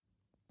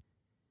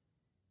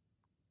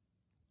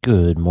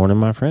Good morning,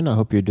 my friend. I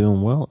hope you're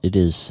doing well. It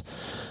is,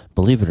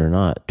 believe it or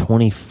not,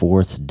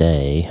 24th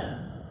day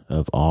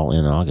of All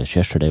in August.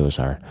 Yesterday was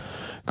our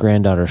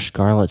granddaughter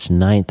Scarlett's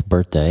 9th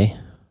birthday.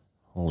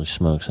 Holy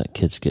smokes, that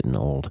kid's getting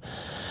old.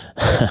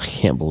 I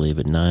can't believe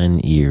it. 9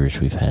 years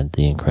we've had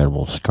the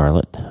incredible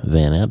Scarlett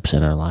Van Epps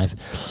in our life.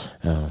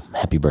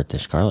 Happy birthday,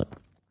 Scarlett.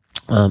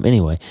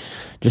 Anyway,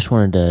 just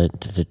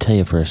wanted to tell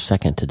you for a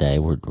second today,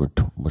 we're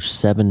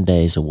 7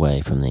 days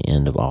away from the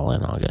end of All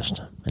in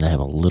August, and I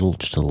have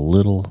just a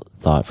little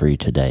thought for you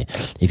today.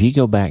 If you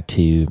go back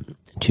to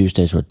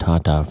Tuesdays with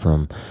Tata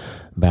from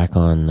back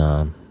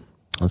on,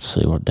 let's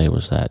see, what day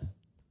was that?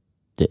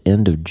 The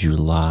end of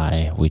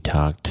July, we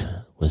talked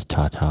with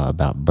Tata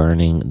about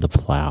burning the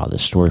plow, the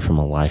story from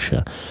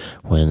Elisha,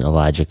 when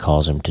Elijah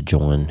calls him to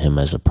join him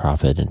as a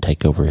prophet and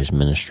take over his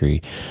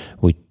ministry.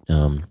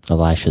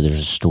 Elisha,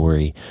 there's a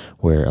story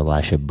where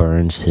Elisha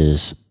burns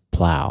his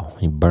plow.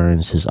 He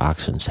burns his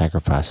oxen,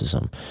 sacrifices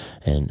them.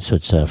 And so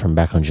it's from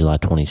back on July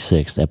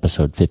 26th,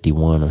 episode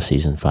 51 of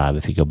season 5,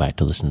 if you go back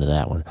to listen to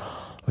that one.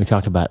 We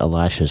talked about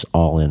Elisha's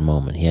all-in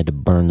moment. He had to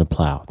burn the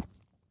plow.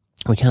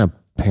 We kind of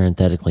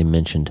parenthetically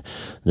mentioned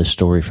the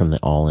story from the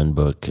All-In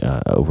book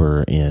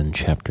over in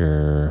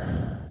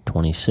chapter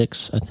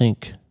 26, I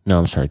think. No,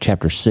 I'm sorry,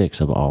 chapter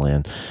 6 of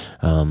All-In.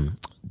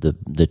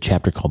 The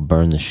chapter called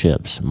Burn the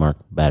Ships. Mark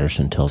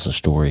Batterson tells a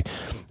story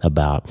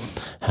about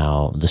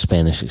how the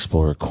Spanish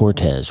explorer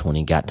Cortez, when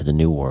he got to the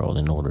New World,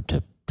 in order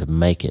to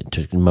make it,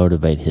 to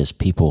motivate his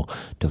people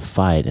to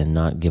fight and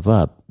not give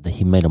up, that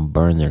he made them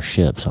burn their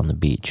ships on the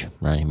beach,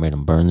 right? He made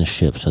them burn the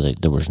ships so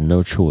that there was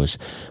no choice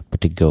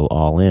but to go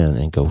all in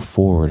and go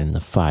forward in the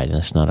fight. And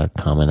it's not a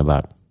comment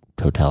about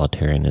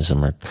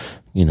totalitarianism or,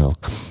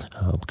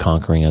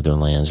 conquering other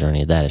lands or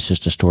any of that. It's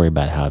just a story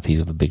about how if you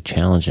have a big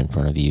challenge in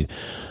front of you,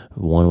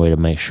 one way to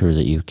make sure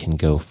that you can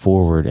go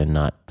forward and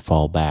not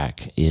fall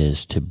back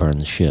is to burn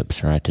the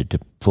ships, right? To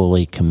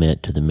fully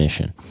commit to the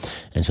mission.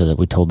 And so that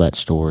we told that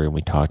story, and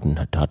we talked,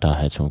 and Tata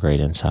had some great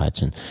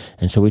insights. And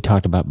so we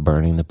talked about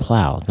burning the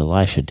plow that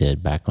Elisha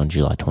did back on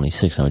July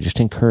 26th. I would just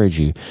encourage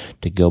you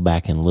to go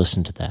back and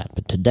listen to that.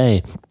 But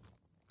today,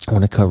 I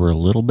want to cover a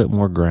little bit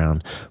more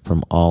ground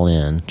from All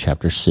In,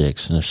 chapter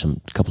 6, and there's a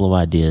couple of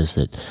ideas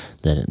that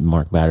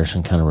Mark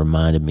Batterson kind of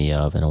reminded me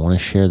of, and I want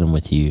to share them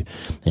with you.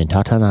 And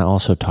Tata and I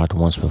also talked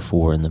once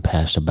before in the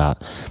past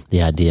about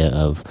the idea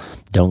of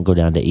don't go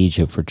down to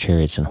Egypt for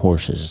chariots and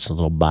horses. It's a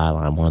little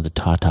byline, one of the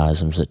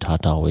Tataisms that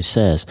Tata always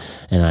says.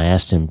 And I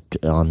asked him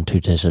on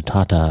Tuesdays of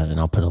Tata, and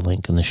I'll put a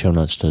link in the show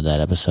notes to that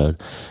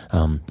episode,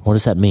 what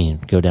does that mean,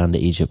 go down to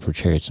Egypt for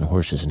chariots and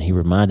horses? And he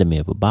reminded me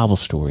of a Bible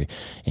story,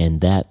 and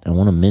that I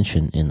want to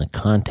mention in the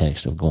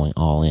context of going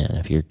all in.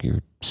 If you're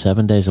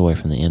 7 days away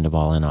from the end of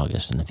All in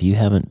August, and if you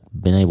haven't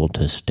been able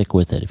to stick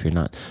with it, if you're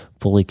not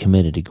fully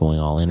committed to going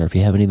all in, or if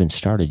you haven't even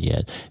started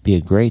yet, it'd be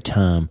a great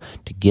time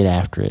to get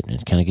after it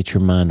and kind of get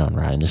your mind on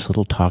right. And this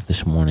little talk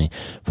this morning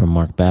from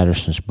Mark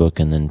Batterson's book,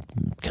 and then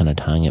kind of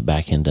tying it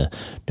back into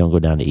Don't Go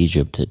Down to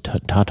Egypt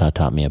that Tata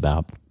taught me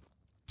about,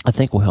 I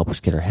think will help us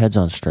get our heads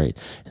on straight.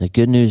 And the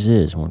good news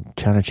is, when we're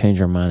trying to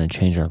change our mind and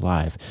change our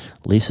life,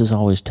 Lisa's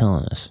always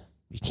telling us,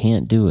 you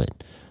can't do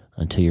it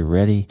until you're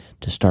ready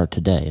to start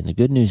today. And the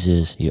good news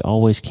is you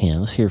always can.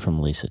 Let's hear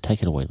from Lisa.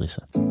 Take it away,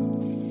 Lisa.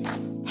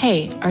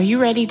 Hey, are you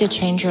ready to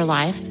change your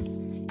life?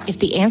 If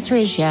the answer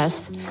is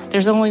yes,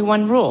 there's only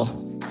one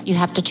rule. You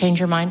have to change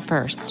your mind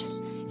first.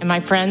 And my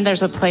friend,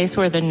 there's a place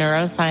where the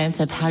neuroscience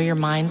of how your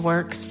mind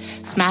works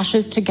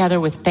smashes together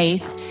with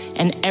faith,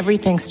 and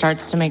everything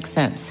starts to make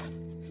sense.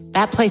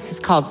 That place is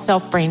called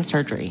self-brain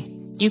surgery.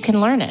 You can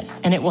learn it,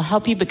 and it will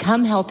help you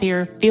become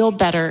healthier, feel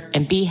better,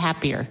 and be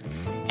happier.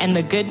 And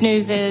the good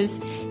news is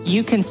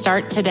you can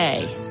start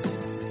today.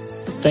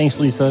 Thanks,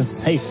 Lisa.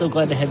 Hey, so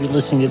glad to have you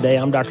listening today.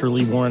 I'm Dr.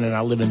 Lee Warren, and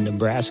I live in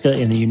Nebraska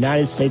in the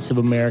United States of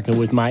America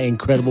with my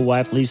incredible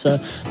wife,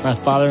 Lisa, my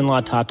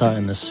father-in-law, Tata,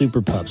 and the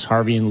super pups,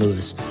 Harvey and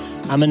Lewis.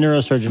 I'm a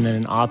neurosurgeon and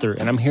an author,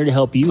 and I'm here to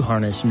help you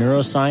harness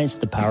neuroscience,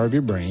 the power of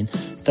your brain,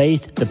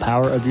 faith, the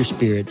power of your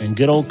spirit, and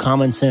good old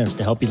common sense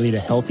to help you lead a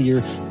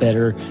healthier,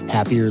 better,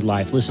 happier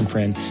life. Listen,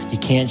 friend, you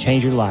can't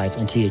change your life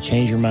until you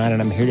change your mind,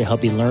 and I'm here to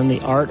help you learn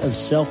the art of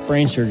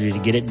self-brain surgery. To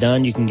get it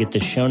done, you can get the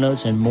show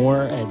notes and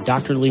more at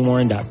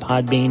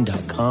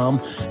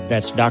drleewarren.podbean.com.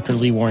 That's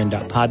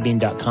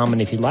drleewarren.podbean.com.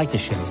 And if you like the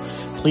show,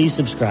 please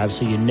subscribe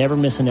so you never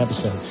miss an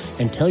episode,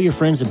 and tell your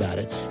friends about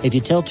it. If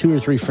you tell 2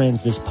 or 3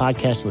 friends this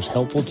podcast was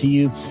helpful to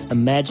you,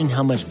 imagine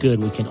how much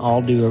good we can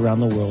all do around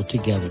the world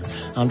together.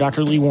 I'm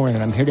Dr. Lee Warren,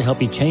 and I'm here to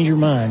help you change your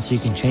mind so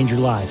you can change your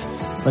life.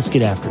 Let's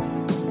get after it.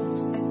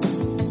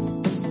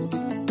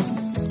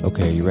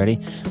 Okay, are you ready?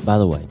 By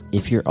the way,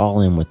 if you're all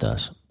in with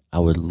us, I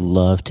would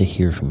love to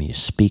hear from you.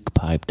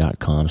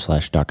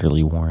 Speakpipe.com/Dr.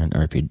 Lee Warren,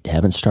 or if you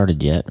haven't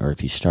started yet, or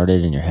if you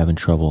started and you're having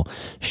trouble,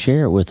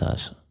 share it with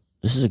us.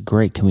 This is a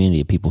great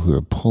community of people who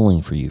are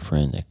pulling for you,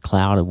 friend, a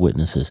cloud of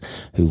witnesses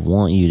who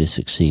want you to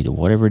succeed at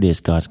whatever it is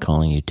God's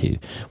calling you to.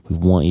 We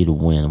want you to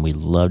win, and we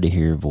love to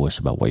hear your voice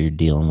about what you're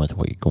dealing with,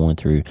 what you're going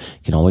through.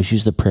 You can always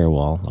use the prayer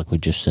wall, like we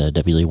just said,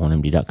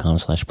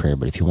 wlee1md.com/prayer.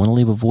 But if you want to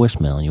leave a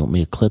voicemail and you want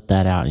me to clip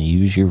that out and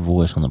use your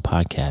voice on the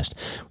podcast,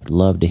 we'd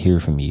love to hear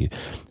from you.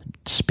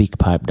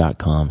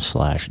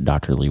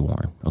 Speakpipe.com/Dr. Lee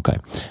Warren. Okay.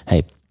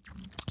 Hey,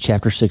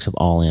 Chapter 6 of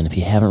All In. If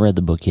you haven't read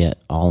the book yet,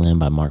 All In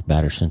by Mark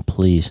Batterson,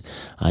 please,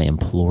 I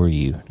implore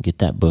you, get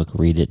that book,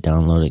 read it,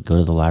 download it, go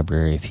to the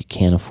library. If you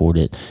can't afford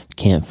it, if you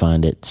can't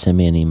find it, send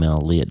me an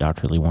email,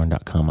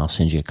 lee@drleewarren.com. I'll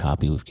send you a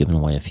copy. We've given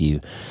away a few.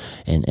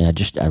 And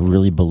I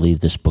really believe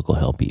this book will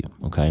help you,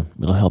 okay?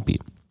 It'll help you.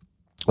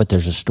 But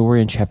there's a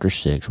story in Chapter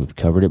 6, we've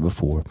covered it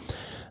before,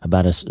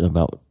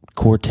 about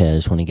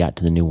Cortez when he got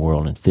to the New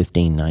World in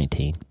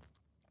 1519.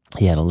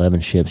 He had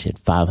 11 ships, he had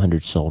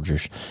 500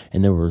 soldiers,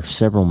 and there were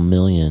several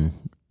million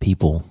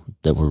people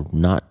that were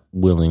not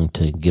willing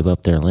to give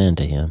up their land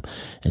to him.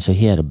 And so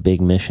he had a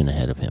big mission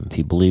ahead of him. If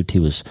he believed he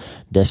was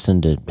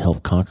destined to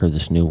help conquer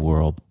this new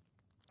world,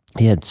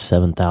 he had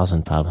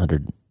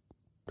 7,500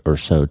 or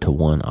so to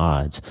 1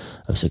 odds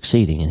of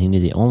succeeding. And he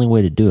knew the only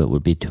way to do it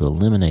would be to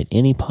eliminate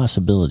any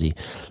possibility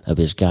of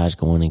his guys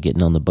going and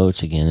getting on the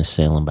boats again and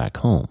sailing back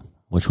home,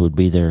 which would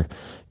be their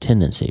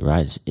tendency,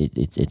 right?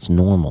 It's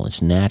normal,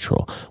 it's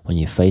natural when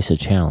you face a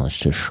challenge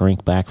to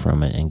shrink back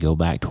from it and go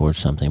back towards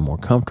something more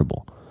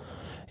comfortable.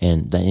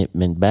 And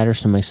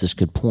Batterson makes this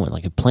good point.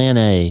 Like, if plan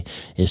A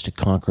is to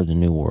conquer the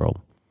new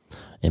world,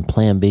 and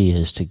plan B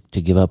is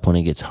to give up when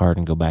it gets hard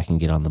and go back and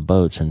get on the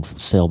boats and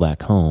sail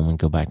back home and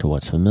go back to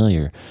what's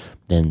familiar,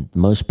 then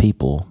most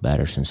people,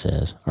 Batterson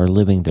says, are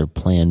living their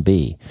plan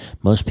B.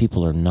 Most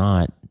people are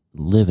not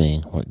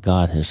living what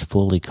God has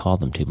fully called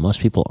them to. Most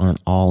people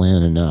aren't all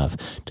in enough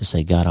to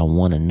say, God, I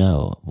want to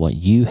know what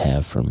you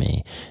have for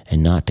me,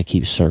 and not to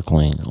keep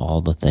circling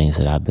all the things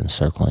that I've been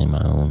circling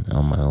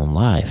on my own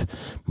life.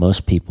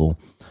 Most people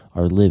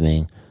are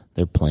living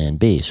their plan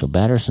B. So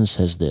Batterson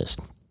says this: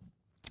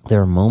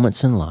 there are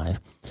moments in life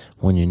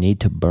when you need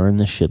to burn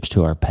the ships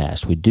to our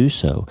past. We do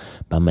so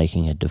by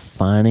making a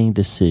defining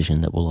decision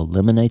that will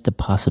eliminate the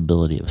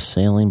possibility of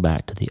sailing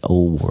back to the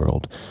old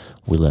world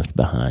we left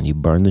behind. You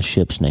burn the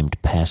ships named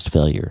past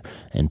failure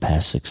and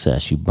past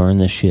success. You burn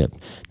the ship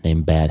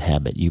named bad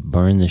habit. You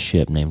burn the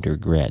ship named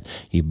regret.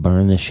 You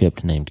burn the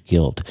ship named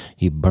guilt.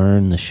 You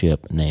burn the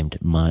ship named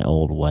my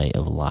old way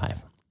of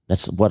life.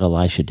 That's what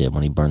Elisha did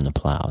when he burned the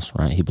plows,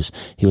 right? He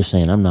was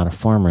saying, I'm not a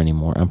farmer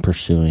anymore. I'm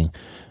pursuing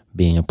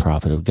being a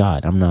prophet of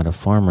God. I'm not a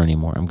farmer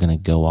anymore. I'm going to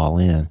go all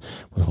in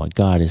with what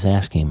God is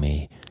asking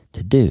me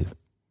to do.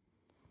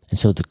 And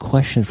so the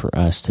question for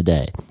us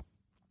today,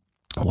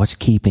 what's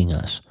keeping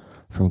us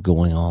from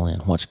going all in?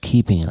 What's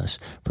keeping us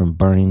from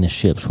burning the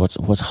ships?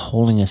 What's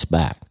holding us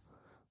back?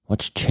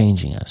 What's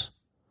changing us?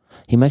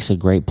 He makes a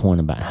great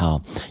point about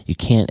how you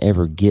can't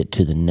ever get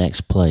to the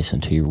next place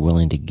until you're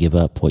willing to give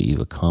up what you've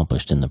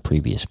accomplished in the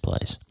previous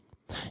place.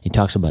 He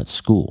talks about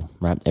school,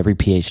 right? Every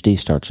PhD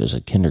starts as a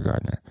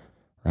kindergartner,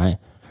 right?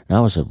 And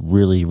I was a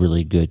really,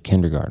 really good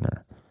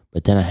kindergartner.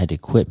 But then I had to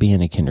quit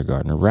being a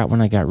kindergartner right when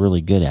I got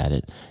really good at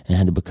it, and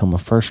had to become a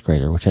first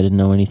grader, which I didn't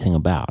know anything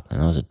about.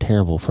 And I was a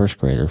terrible first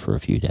grader for a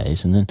few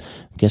days. And then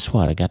guess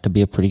what? I got to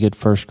be a pretty good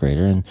first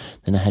grader, and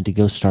then I had to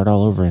go start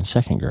all over in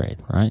second grade,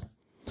 right?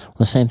 Well,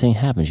 the same thing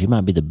happens. You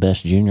might be the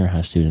best junior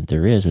high student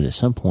there is, but at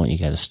some point you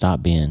got to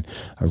stop being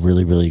a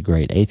really, really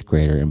great eighth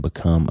grader and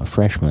become a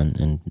freshman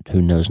and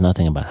who knows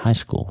nothing about high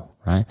school,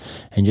 right?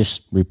 And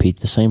just repeat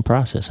the same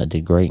process. I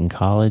did great in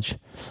college,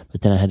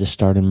 but then I had to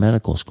start in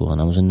medical school,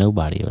 and I was a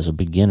nobody. I was a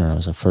beginner. I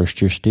was a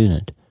first-year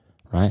student,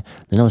 right?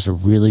 Then I was a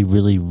really,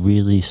 really,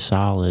 really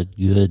solid,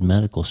 good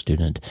medical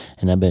student,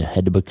 and I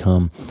had to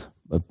become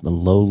a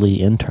lowly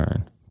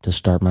intern to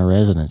start my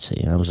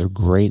residency. And I was a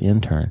great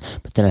intern,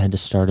 but then I had to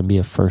start and be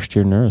a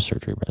first-year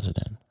neurosurgery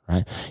resident,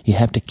 right? You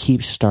have to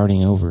keep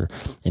starting over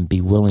and be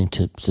willing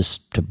to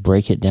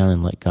break it down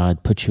and let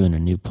God put you in a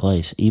new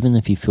place, even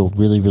if you feel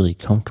really, really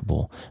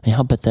comfortable. I mean,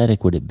 how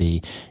pathetic would it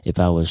be if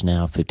I was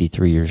now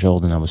 53 years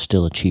old and I was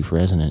still a chief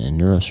resident in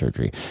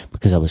neurosurgery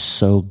because I was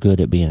so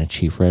good at being a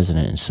chief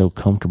resident and so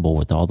comfortable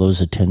with all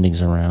those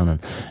attendings around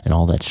and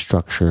all that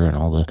structure and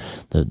all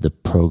the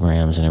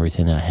programs and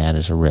everything that I had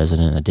as a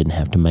resident. I didn't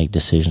have to make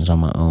decisions on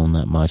my own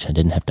that much. I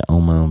didn't have to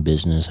own my own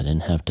business. I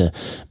didn't have to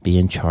be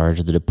in charge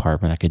of the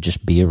department. I could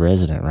just be a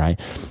resident, right?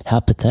 How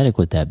pathetic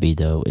would that be,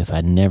 though, if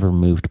I never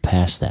moved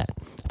past that?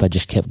 If I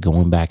just kept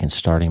going back and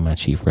starting my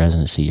chief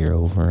residency year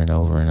over and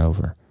over and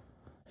over?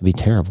 It'd be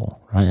terrible,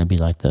 right? I'd be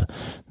like the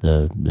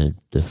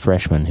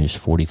freshman who's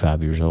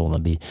 45 years old.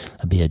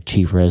 I'd be a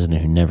chief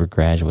resident who never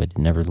graduated,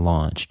 never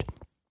launched.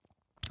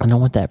 I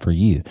don't want that for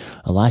you.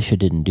 Elisha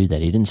didn't do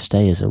that. He didn't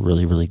stay as a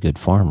really, really good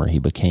farmer. He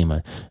became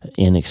an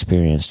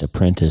inexperienced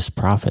apprentice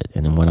prophet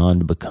and then went on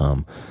to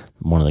become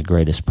one of the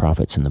greatest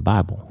prophets in the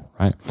Bible,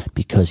 right?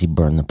 Because he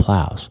burned the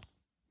plows,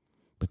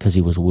 because he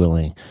was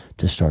willing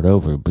to start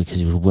over, because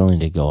he was willing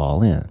to go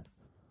all in.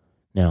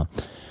 Now,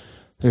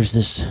 There's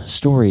this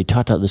story,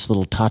 this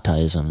little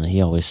Tataism that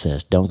he always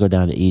says, don't go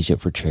down to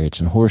Egypt for chariots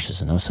and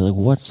horses. And I was like,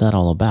 what's that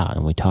all about?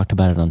 And we talked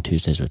about it on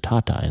Tuesdays with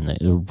Tata. And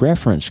the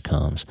reference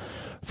comes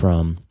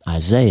from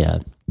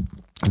Isaiah,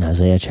 in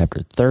Isaiah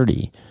chapter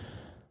 30.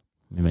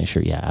 Let me make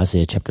sure,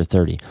 Isaiah chapter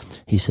 30.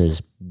 He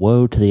says,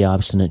 woe to the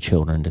obstinate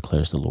children,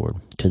 declares the Lord,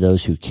 to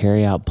those who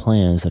carry out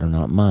plans that are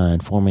not mine,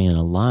 forming an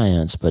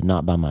alliance, but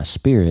not by my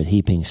spirit,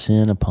 heaping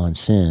sin upon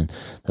sin,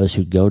 those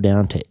who go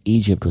down to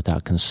Egypt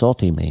without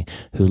consulting me,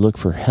 who look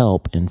for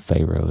help in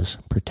Pharaoh's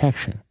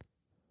protection.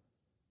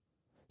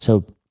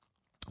 So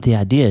the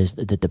idea is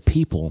that the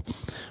people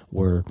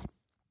were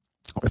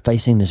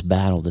facing this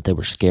battle that they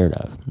were scared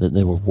of, that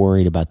they were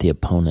worried about the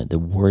opponent, they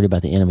were worried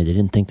about the enemy. They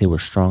didn't think they were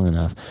strong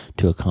enough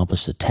to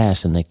accomplish the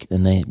task, and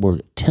they were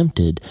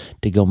tempted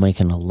to go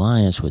make an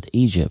alliance with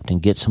Egypt and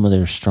get some of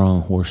their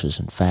strong horses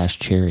and fast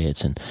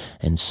chariots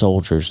and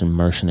soldiers and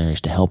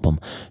mercenaries to help them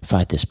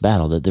fight this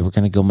battle, that they were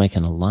going to go make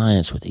an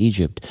alliance with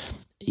Egypt.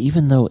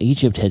 Even though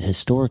Egypt had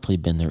historically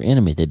been their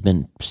enemy, they'd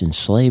been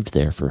enslaved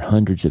there for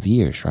hundreds of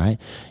years, right?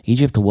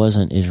 Egypt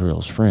wasn't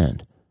Israel's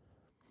friend,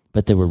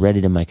 but they were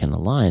ready to make an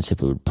alliance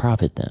if it would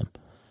profit them.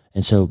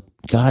 And so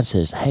God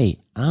says, hey,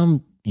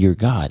 I'm your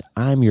God.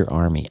 I'm your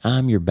army.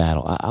 I'm your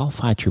battle. I'll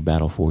fight your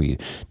battle for you.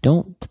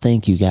 Don't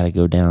think you got to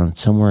go down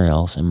somewhere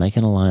else and make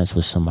an alliance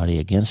with somebody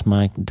against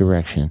my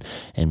direction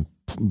and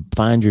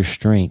find your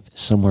strength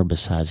somewhere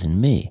besides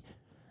in me.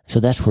 So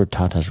that's where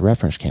Tata's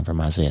reference came from,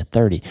 Isaiah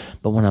 30.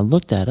 But when I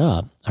looked that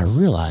up, I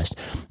realized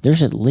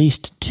there's at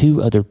least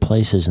 2 other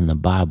places in the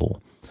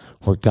Bible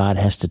where God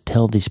has to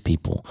tell these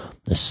people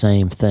the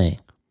same thing.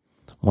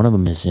 One of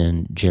them is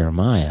in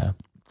Jeremiah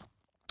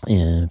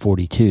in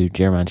 42,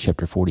 Jeremiah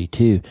chapter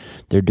 42.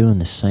 They're doing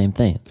the same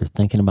thing. They're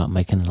thinking about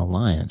making an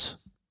alliance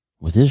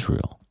with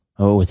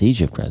with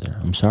Egypt rather.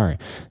 I'm sorry.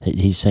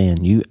 He's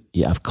saying,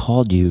 I've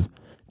called you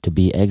to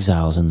be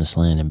exiles in this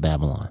land in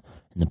Babylon.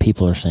 And the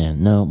people are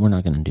saying, no, we're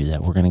not going to do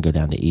that. We're going to go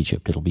down to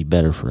Egypt. It'll be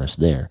better for us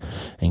there.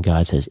 And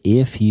God says,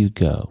 if you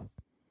go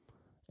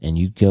and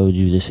you go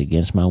do this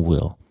against my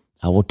will,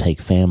 I will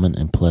take famine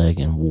and plague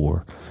and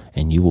war,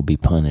 and you will be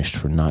punished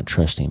for not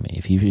trusting me.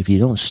 If you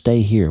don't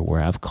stay here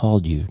where I've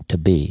called you to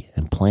be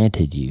and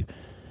planted you,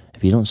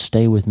 if you don't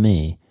stay with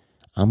me,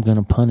 I'm going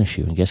to punish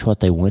you. And guess what?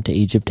 They went to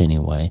Egypt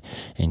anyway,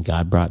 and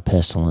God brought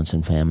pestilence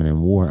and famine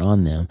and war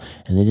on them,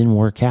 and they didn't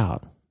work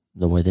out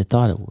the way they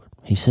thought it would.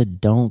 He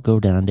said, don't go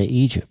down to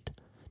Egypt.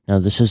 Now,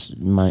 this is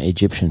my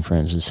Egyptian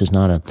friends. This is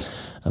not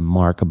a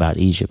mark about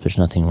Egypt. There's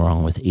nothing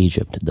wrong with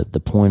Egypt. The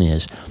point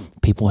is,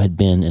 people had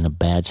been in a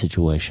bad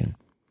situation,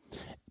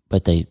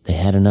 but they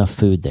had enough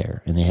food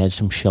there, and they had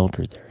some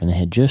shelter there, and they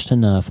had just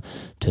enough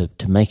to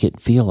make it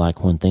feel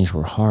like when things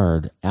were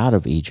hard out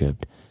of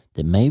Egypt,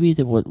 that maybe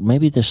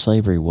the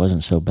slavery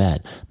wasn't so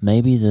bad.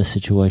 Maybe the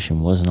situation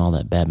wasn't all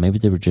that bad. Maybe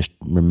they were just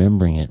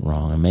remembering it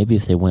wrong. And maybe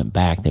if they went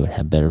back, they would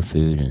have better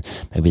food, and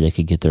maybe they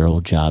could get their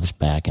old jobs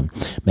back, and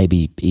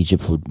maybe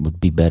Egypt would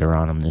be better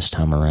on them this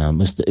time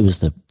around. It was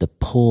the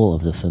pull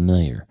of the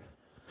familiar.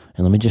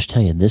 And let me just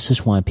tell you, this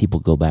is why people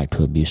go back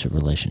to abusive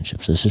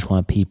relationships. This is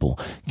why people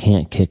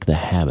can't kick the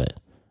habit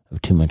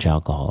of too much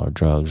alcohol or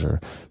drugs or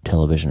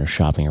television or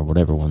shopping or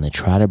whatever. When they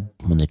try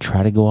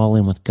to go all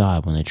in with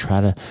God, when they try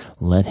to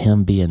let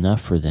Him be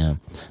enough for them,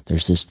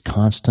 there's this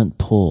constant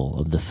pull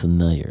of the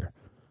familiar.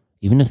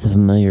 Even if the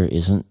familiar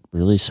isn't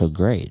really so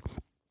great,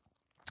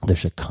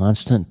 there's a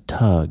constant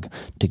tug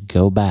to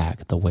go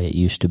back the way it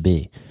used to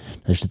be.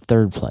 There's a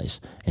third place,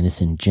 and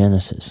it's in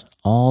Genesis.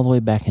 All the way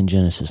back in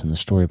Genesis, in the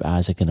story of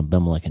Isaac and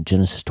Abimelech, in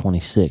Genesis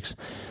 26,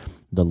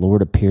 the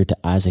Lord appeared to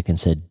Isaac and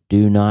said,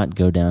 do not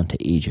go down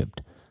to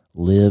Egypt.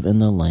 Live in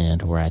the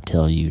land where I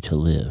tell you to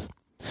live.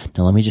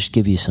 Now, let me just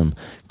give you some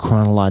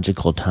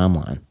chronological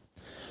timeline.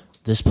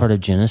 This part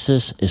of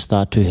Genesis is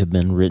thought to have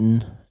been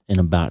written in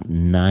about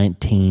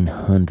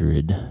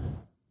 1900.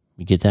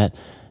 You get that?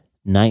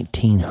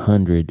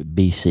 1900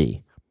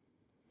 BC.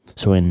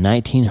 So in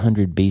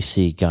 1900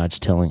 BC, God's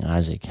telling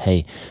Isaac,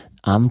 hey,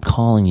 I'm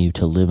calling you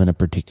to live in a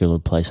particular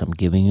place. I'm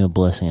giving you a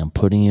blessing. I'm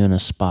putting you in a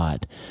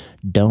spot.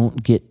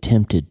 Don't get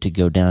tempted to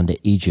go down to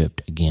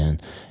Egypt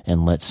again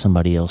and let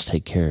somebody else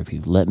take care of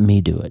you. Let me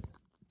do it.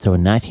 So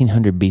in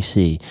 1900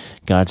 BC,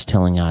 God's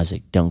telling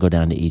Isaac, don't go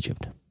down to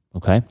Egypt.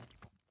 Okay?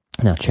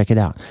 Now check it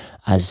out.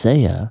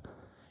 Isaiah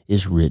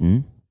is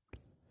written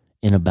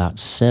in about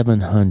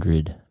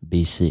 700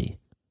 BC.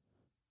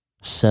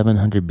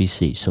 700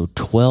 BC, so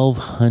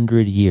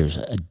 1,200 years,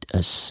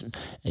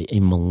 a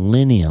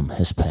millennium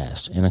has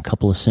passed, and a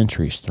couple of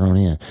centuries thrown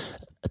in.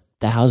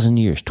 1,000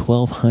 years,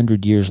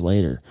 1,200 years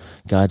later,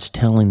 God's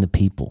telling the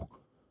people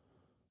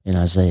in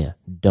Isaiah,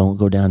 don't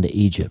go down to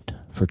Egypt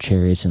for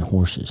chariots and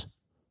horses.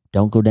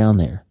 Don't go down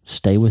there.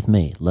 Stay with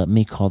me. Let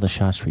me call the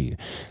shots for you.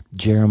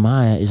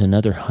 Jeremiah is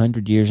another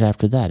 100 years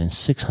after that in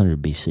 600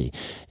 BC.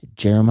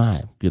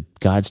 Jeremiah,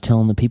 God's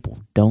telling the people,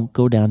 don't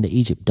go down to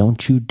Egypt.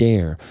 Don't you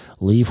dare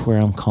leave where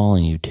I'm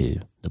calling you to.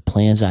 The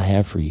plans I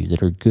have for you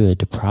that are good,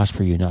 to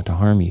prosper you, not to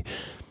harm you,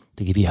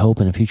 to give you hope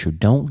in the future.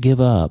 Don't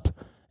give up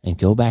and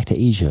go back to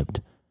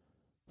Egypt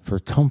for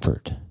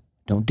comfort.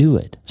 Don't do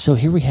it. So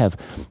here we have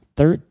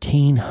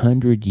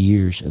 1,300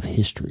 years of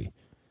history,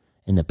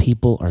 and the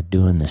people are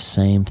doing the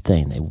same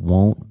thing. They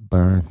won't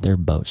burn their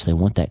boats. They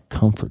want that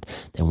comfort.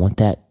 They want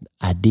that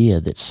idea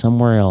that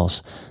somewhere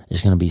else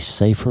is going to be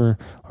safer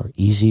or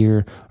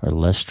easier or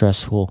less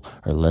stressful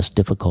or less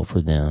difficult for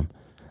them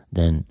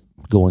than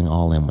going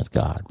all in with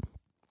God.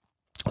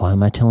 Why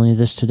am I telling you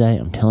this today?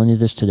 I'm telling you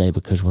this today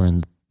because we're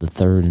in the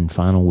third and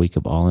final week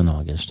of All in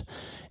August.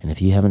 And if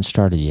you haven't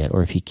started yet,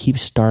 or if you keep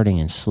starting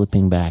and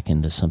slipping back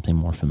into something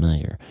more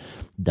familiar,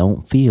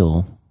 don't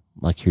feel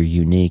like you're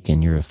unique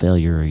and you're a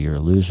failure or you're a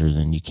loser,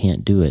 then you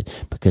can't do it,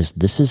 because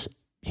this is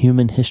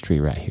human history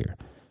right here.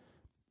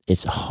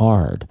 It's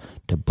hard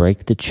to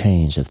break the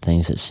chains of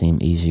things that seem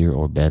easier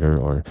or better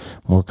or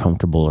more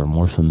comfortable or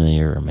more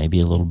familiar or maybe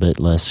a little bit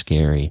less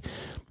scary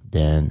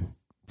than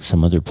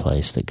some other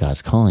place that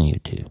God's calling you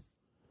to.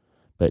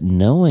 But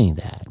knowing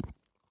that,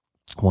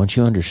 once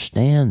you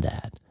understand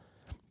that,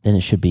 then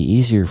it should be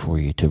easier for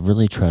you to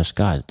really trust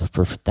God.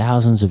 For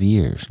thousands of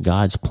years,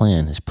 God's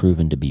plan has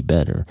proven to be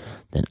better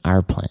than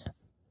our plan.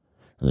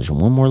 There's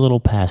one more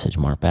little passage.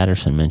 Mark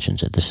Batterson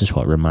mentions it. This is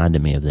what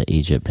reminded me of the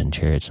Egypt and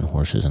chariots and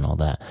horses and all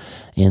that.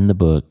 In the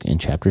book, in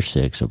chapter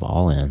 6 of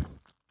All In,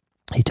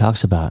 he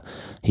talks about,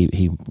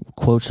 he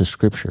quotes a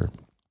scripture.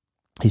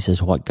 He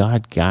says, what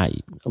got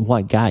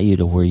you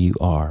to where you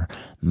are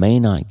may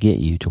not get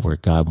you to where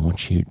God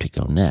wants you to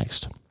go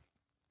next.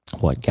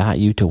 What got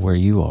you to where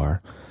you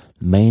are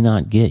may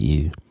not get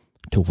you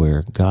to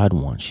where God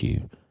wants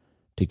you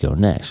to go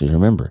next. Because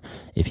remember,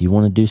 if you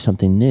want to do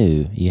something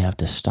new, you have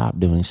to stop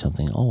doing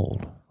something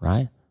old,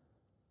 right?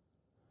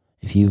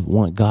 If you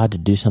want God to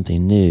do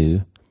something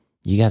new,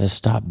 you got to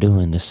stop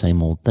doing the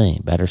same old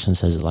thing. Batterson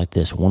says it like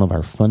this: one of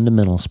our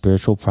fundamental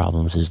spiritual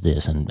problems is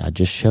this, and I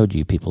just showed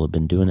you people have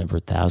been doing it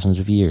for thousands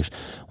of years.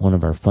 One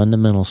of our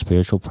fundamental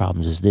spiritual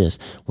problems is this: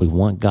 we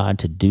want God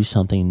to do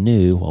something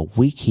new while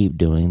we keep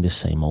doing the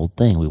same old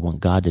thing. We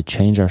want God to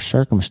change our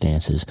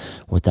circumstances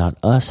without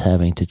us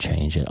having to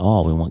change at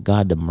all. We want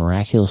God to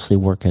miraculously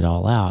work it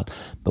all out,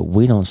 but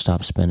we don't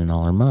stop spending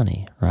all our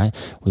money, right?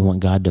 We want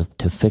God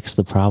to fix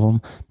the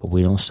problem, but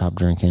we don't stop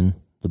drinking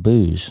the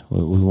booze.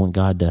 We want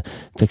God to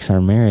fix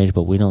our marriage,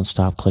 but we don't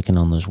stop clicking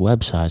on those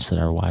websites that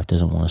our wife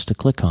doesn't want us to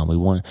click on. We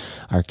want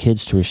our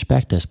kids to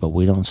respect us, but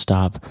we don't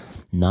stop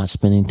not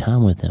spending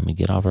time with them. We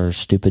get off our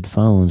stupid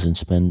phones and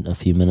spend a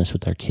few minutes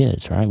with our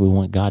kids, right? We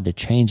want God to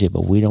change it,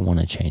 but we don't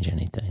want to change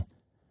anything.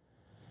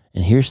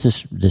 And here's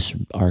this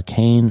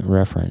arcane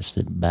reference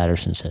that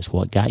Batterson says: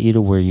 what got you to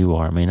where you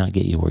are may not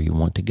get you where you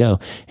want to go.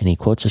 And he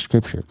quotes a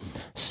scripture: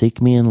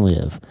 seek me and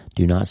live.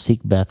 Do not seek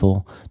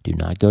Bethel. Do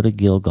not go to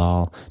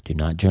Gilgal. Do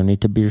not journey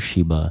to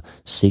Beersheba.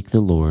 Seek the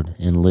Lord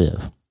and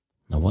live.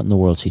 Now, what in the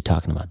world is he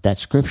talking about? That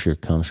scripture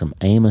comes from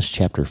Amos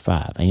chapter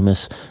 5.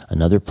 Amos,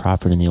 another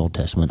prophet in the Old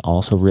Testament,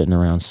 also written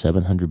around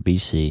 700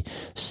 BC.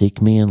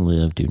 Seek me and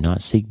live. Do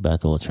not seek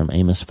Bethel. It's from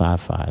Amos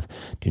 5:5.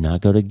 Do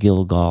not go to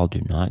Gilgal. Do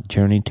not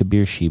journey to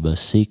Beersheba.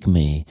 Seek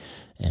me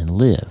and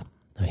live.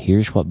 Now,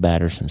 here's what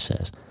Batterson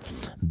says.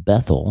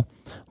 Bethel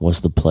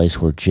was the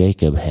place where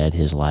Jacob had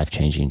his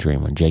life-changing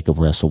dream, when Jacob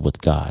wrestled with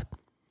God.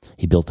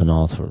 He built an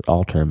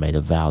altar and made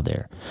a vow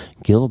there.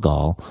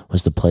 Gilgal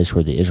was the place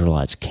where the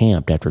Israelites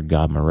camped after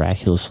God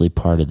miraculously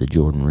parted the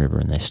Jordan River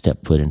and they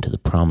stepped foot into the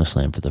promised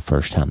land for the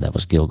first time. That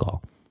was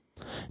Gilgal.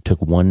 It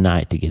took one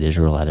night to get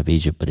Israel out of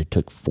Egypt, but it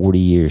took 40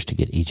 years to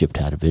get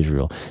Egypt out of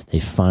Israel. They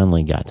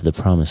finally got to the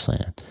promised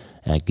land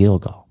at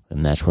Gilgal,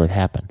 and that's where it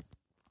happened.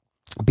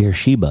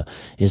 Beersheba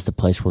is the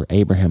place where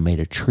Abraham made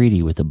a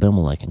treaty with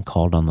Abimelech and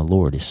called on the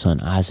Lord. His son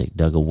Isaac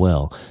dug a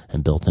well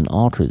and built an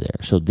altar there.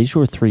 So these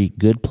were three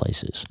good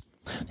places.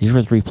 These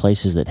were three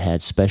places that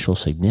had special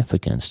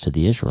significance to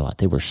the Israelites.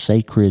 They were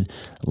sacred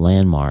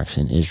landmarks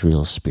in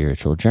Israel's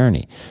spiritual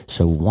journey.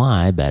 So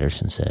why,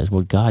 Batterson says,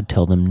 would God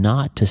tell them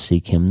not to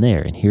seek him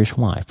there? And here's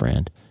why,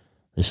 friend.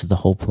 This is the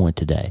whole point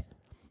today.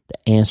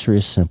 The answer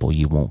is simple.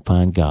 You won't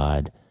find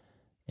God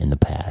in the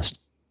past.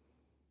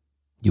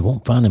 You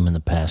won't find him in the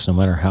past, no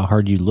matter how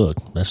hard you look.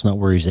 That's not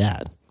where he's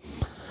at.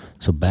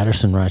 So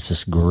Batterson writes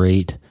this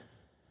great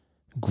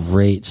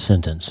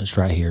sentence. It's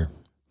right here.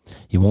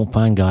 You won't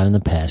find God in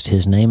the past.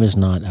 His name is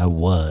not I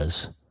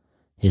was.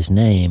 His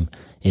name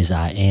is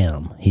I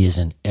am. He is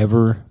an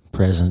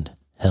ever-present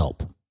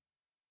help.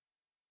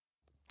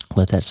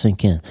 Let that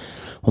sink in.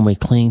 When we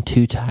cling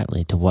too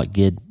tightly to what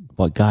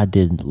God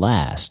did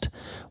last,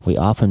 we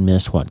often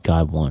miss what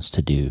God wants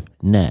to do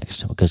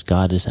next, because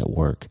God is at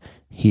work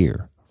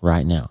here,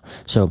 right now.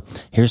 So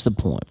here's the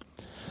point.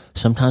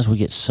 Sometimes we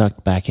get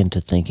sucked back into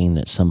thinking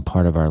that some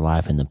part of our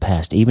life in the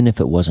past, even if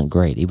it wasn't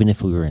great, even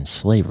if we were in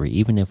slavery,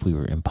 even if we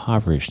were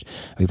impoverished,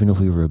 or even if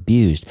we were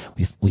abused,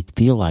 we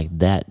feel like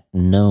that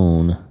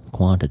known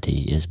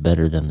quantity is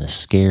better than the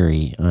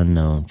scary,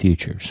 unknown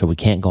future. So we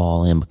can't go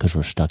all in because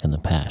we're stuck in the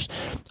past.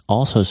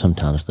 Also,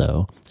 sometimes,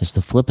 though, it's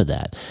the flip of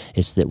that.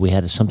 It's that we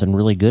had something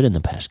really good in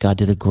the past. God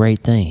did a great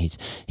thing.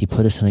 He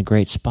put us in a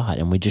great spot,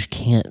 and we just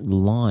can't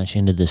launch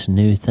into this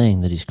new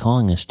thing that He's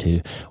calling us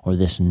to, or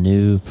this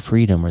new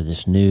freedom, or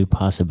this new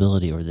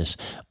possibility, or this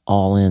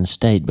all-in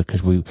state,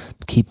 because we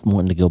keep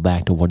wanting to go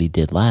back to what He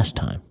did last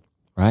time,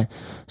 right?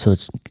 So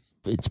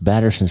it's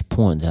Batterson's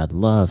point that I'd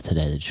love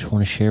today, that I just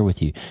want to share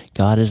with you.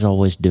 God is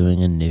always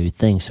doing a new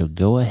thing. So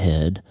go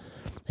ahead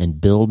and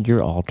build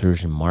your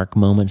altars and mark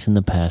moments in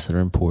the past that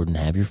are important.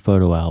 Have your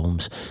photo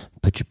albums,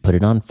 put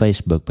it on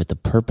Facebook. But the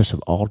purpose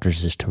of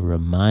altars is to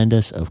remind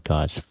us of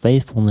God's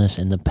faithfulness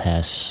in the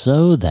past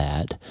so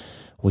that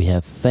we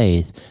have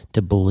faith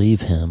to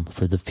believe Him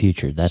for the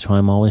future. That's why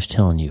I'm always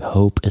telling you,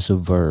 hope is a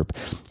verb.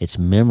 It's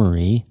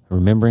memory,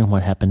 remembering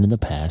what happened in the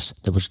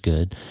past that was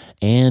good,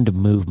 and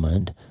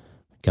movement.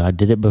 God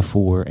did it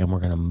before, and we're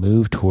going to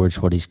move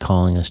towards what He's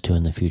calling us to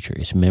in the future.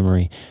 It's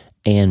memory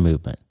and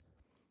movement.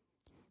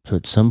 So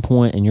at some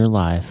point in your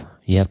life,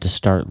 you have to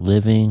start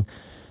living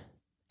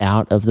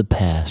out of the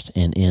past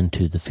and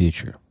into the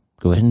future.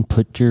 Go ahead and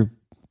put your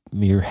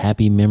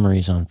happy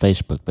memories on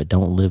Facebook, but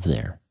don't live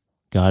there.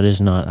 God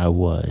is not I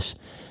was.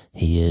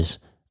 He is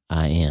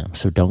I am.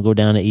 So don't go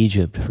down to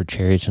Egypt for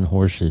chariots and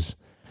horses.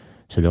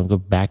 So don't go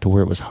back to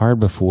where it was hard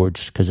before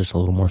just because it's a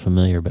little more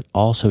familiar, but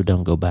also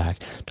don't go back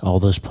to all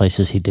those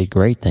places He did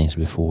great things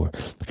before,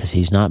 because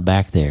He's not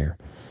back there.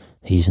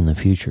 He's in the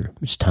future.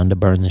 It's time to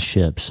burn the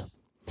ships.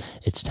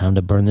 It's time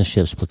to burn the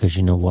ships, because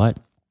you know what?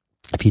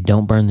 If you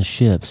don't burn the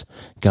ships,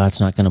 God's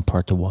not going to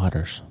part the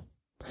waters,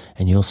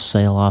 and you'll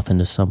sail off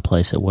into some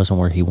place that wasn't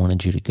where He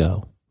wanted you to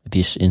go if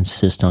you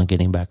insist on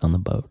getting back on the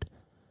boat.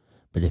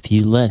 But if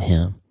you let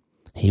Him,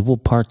 He will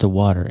part the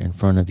water in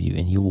front of you,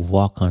 and you will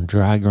walk on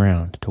dry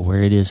ground to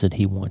where it is that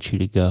He wants you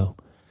to go.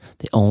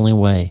 The only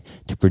way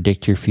to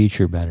predict your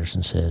future,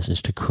 Batterson says,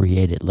 is to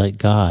create it. Let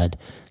God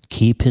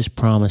keep His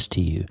promise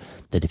to you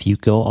that if you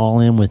go all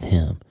in with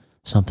Him,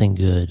 something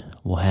good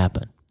will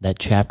happen. That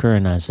chapter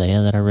in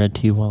Isaiah that I read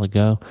to you a while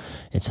ago,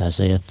 it's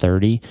Isaiah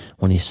 30,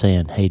 when He's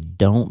saying, hey,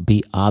 don't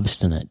be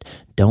obstinate.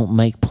 Don't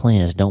make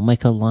plans. Don't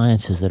make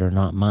alliances that are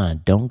not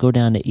mine. Don't go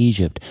down to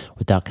Egypt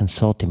without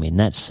consulting me. In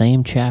that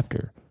same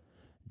chapter,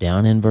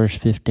 down in verse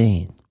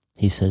 15,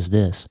 He says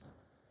this,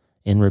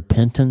 in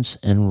repentance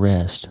and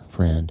rest,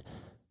 friend,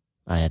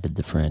 I added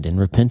the friend, in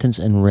repentance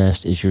and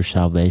rest is your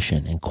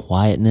salvation, and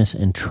quietness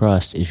and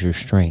trust is your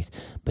strength,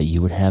 but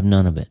you would have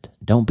none of it.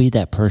 Don't be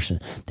that person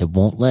that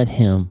won't let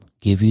Him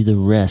give you the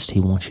rest He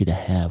wants you to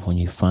have when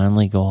you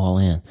finally go all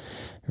in.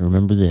 And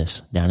remember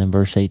this, down in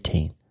verse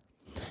 18,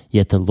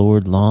 yet the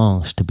Lord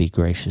longs to be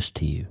gracious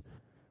to you.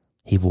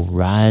 He will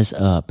rise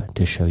up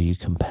to show you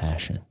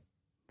compassion.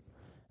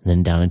 And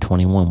then down in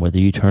 21, whether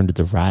you turn to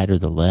the right or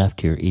the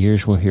left, your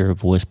ears will hear a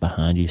voice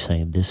behind you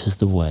saying, this is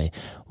the way,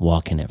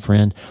 walk in it.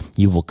 Friend,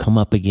 you will come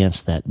up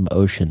against that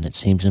ocean that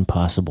seems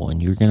impossible,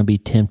 and you're going to be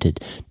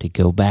tempted to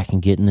go back and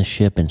get in the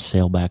ship and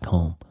sail back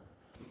home.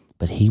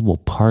 But He will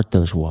part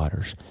those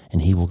waters,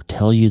 and He will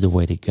tell you the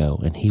way to go,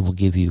 and He will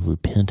give you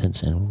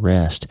repentance and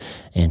rest,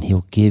 and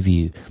He'll give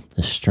you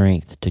the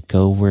strength to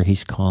go where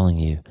He's calling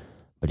you.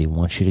 But He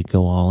wants you to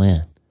go all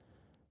in.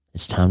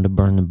 It's time to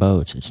burn the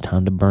boats. It's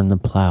time to burn the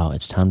plow.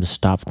 It's time to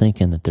stop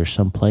thinking that there's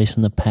some place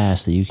in the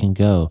past that you can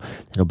go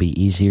that'll be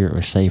easier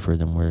or safer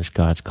than where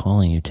God's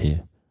calling you to.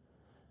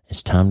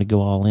 It's time to go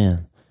all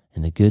in.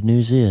 And the good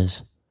news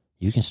is,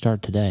 you can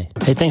start today.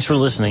 Hey, thanks for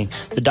listening.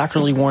 The Dr.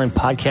 Lee Warren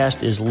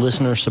podcast is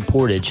listener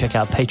supported. Check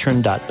out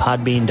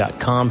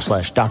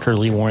patron.podbean.com/Dr.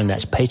 Lee Warren.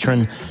 That's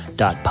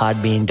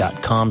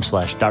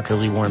patron.podbean.com/Dr.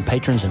 Lee Warren.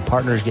 Patrons and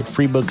partners get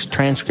free books,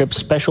 transcripts,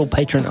 special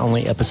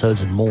patron-only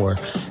episodes, and more.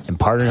 And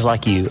partners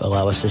like you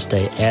allow us to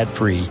stay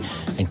ad-free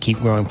and keep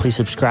growing. Please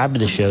subscribe to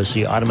the show so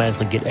you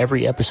automatically get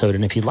every episode.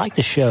 And if you like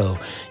the show,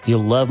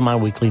 you'll love my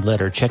weekly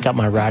letter. Check out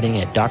my writing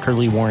at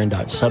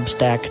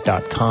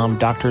drleewarren.substack.com,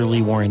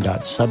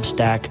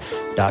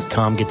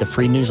 drleewarren.substack.com. Get the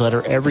free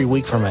newsletter every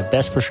week for my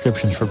best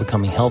prescriptions for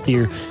becoming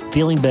healthier,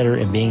 feeling better,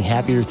 and being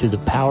happier through the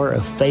power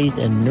of faith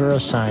and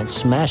neuroscience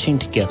smashing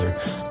together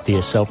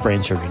via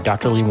self-brain surgery.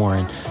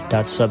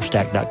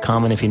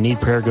 drleewarren.substack.com. And if you need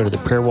prayer, go to the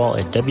prayer wall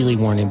at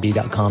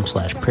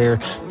wleewarrenmd.com/prayer.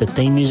 The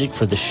theme music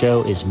for the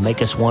show is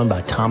Make Us One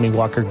by Tommy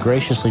Walker,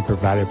 graciously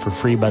provided for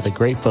free by the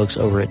great folks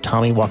over at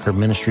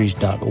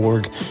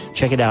TommyWalkerMinistries.org.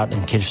 Check it out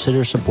and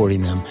consider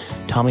supporting them.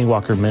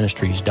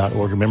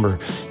 TommyWalkerMinistries.org. Remember,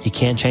 you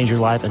can't change your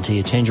life until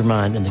you change your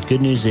mind, and the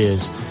good news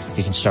is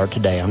you can start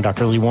today. I'm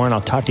Dr. Lee Warren. I'll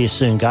talk to you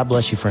soon. God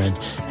bless you, friend.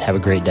 Have a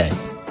great day.